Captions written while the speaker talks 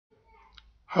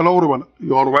Hello everyone,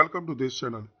 you are welcome to this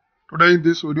channel. Today in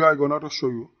this video I am going to show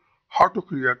you how to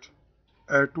create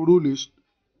a to-do list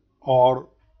or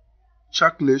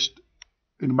checklist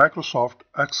in Microsoft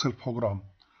Excel program.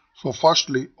 So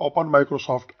firstly, open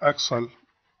Microsoft Excel.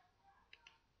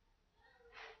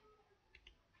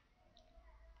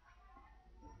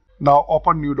 Now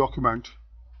open new document.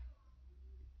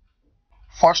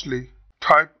 Firstly,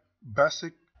 type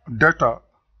basic data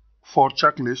for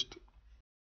checklist.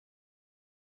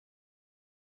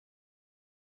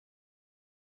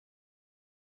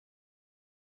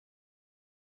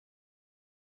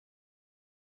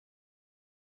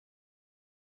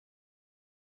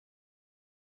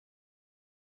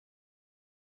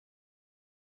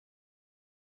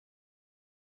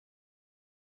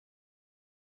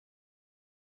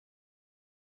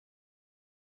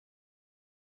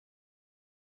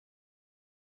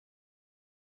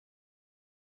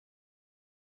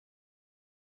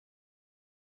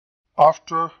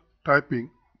 After typing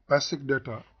basic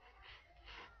data,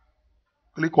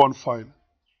 click on File,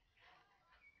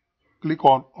 click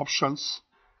on Options,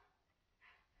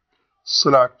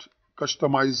 select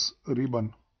Customize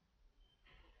ribbon,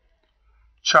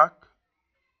 check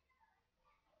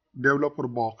Developer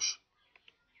box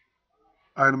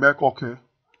and make OK.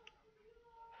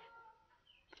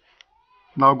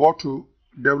 Now go to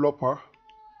Developer,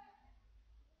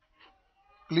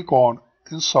 click on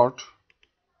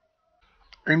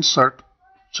Insert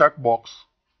checkbox.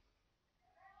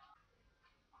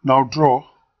 Now draw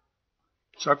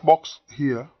checkbox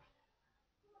here.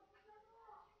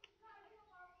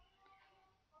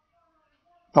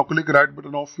 Now click right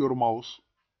button of your mouse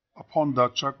upon the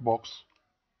checkbox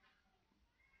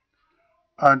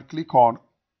and click on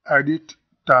Edit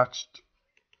Text.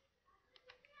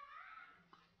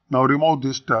 Now remove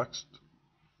this text.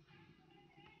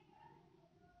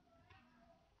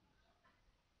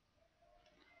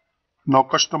 Now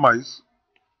customize.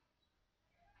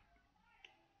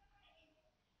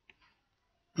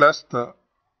 Place the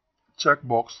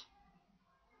checkbox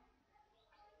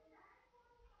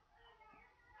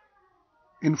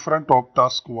in front of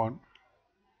task 1.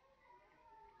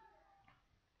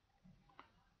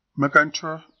 Make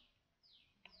enter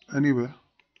anyway.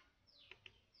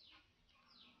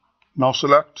 Now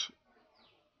select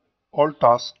all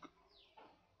tasks.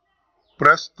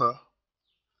 Press the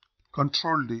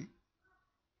Ctrl D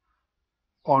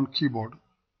on keyboard.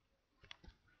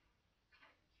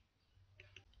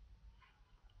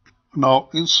 Now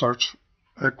insert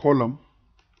a column.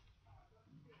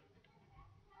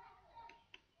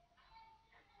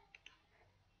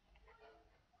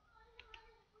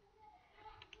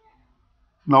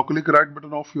 Now click right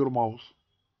button of your mouse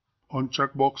on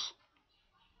checkbox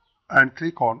and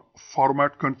click on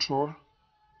Format Control.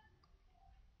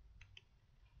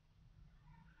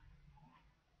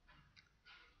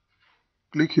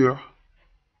 Click here.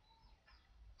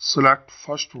 Select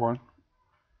first one.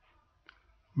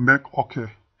 Make OK.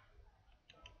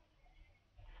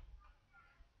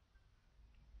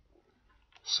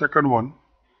 Second one.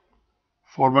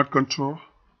 Format Control.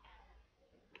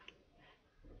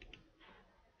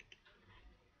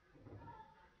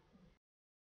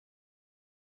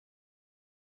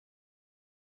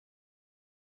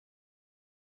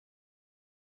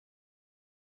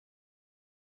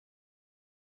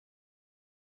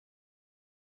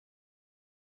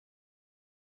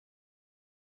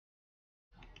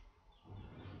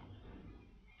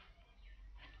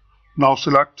 Now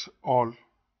select all.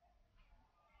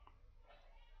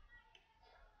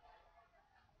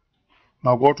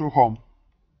 Now go to Home.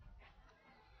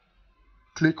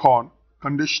 Click on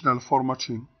Conditional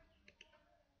Formatting.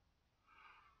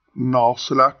 Now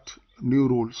select New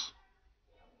Rules.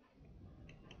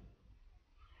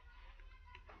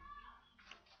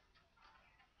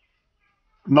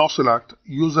 Now select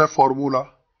Use a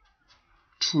formula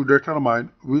to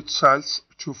determine which cells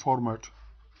to format.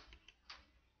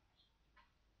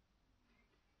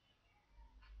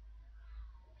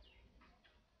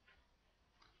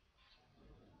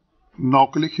 Now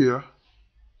click here.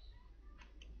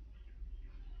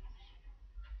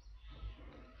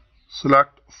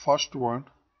 Select first one.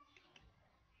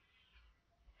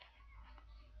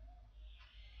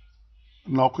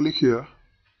 Now click here.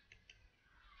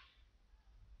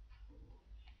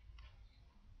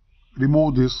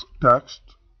 Remove this text.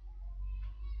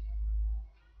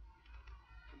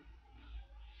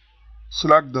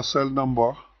 Select the cell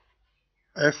number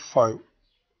F5.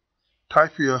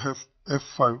 Type here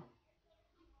F5.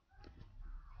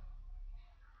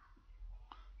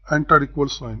 Enter equal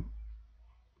sign.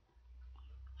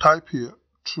 Type here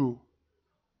true.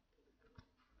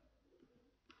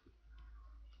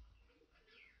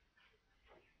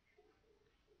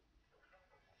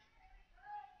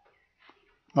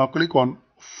 Now click on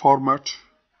Format.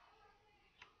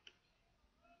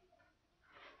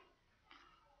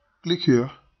 Click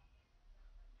here.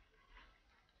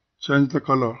 Change the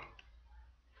color.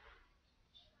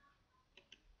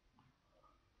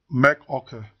 Make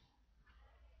OK.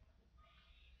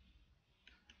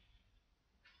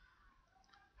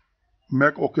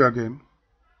 Make OK again.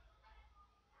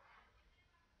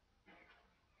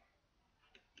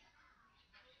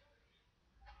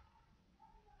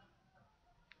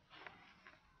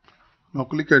 Now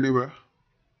click anywhere.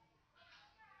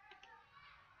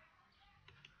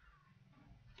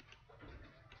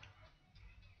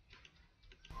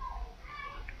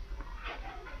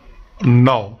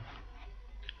 Now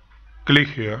click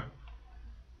here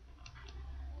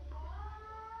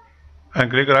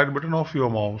and click right button of your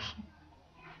mouse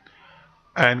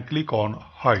and click on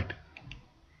Hide.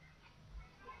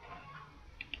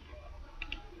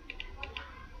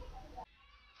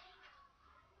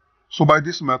 So by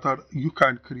this method you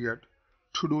can create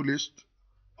to-do list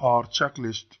or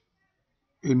checklist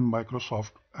in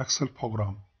Microsoft Excel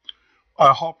program.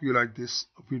 I hope you like this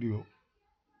video.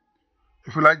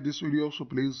 If you like this video, so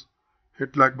please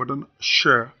hit like button,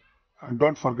 share, and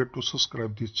don't forget to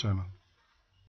subscribe this channel.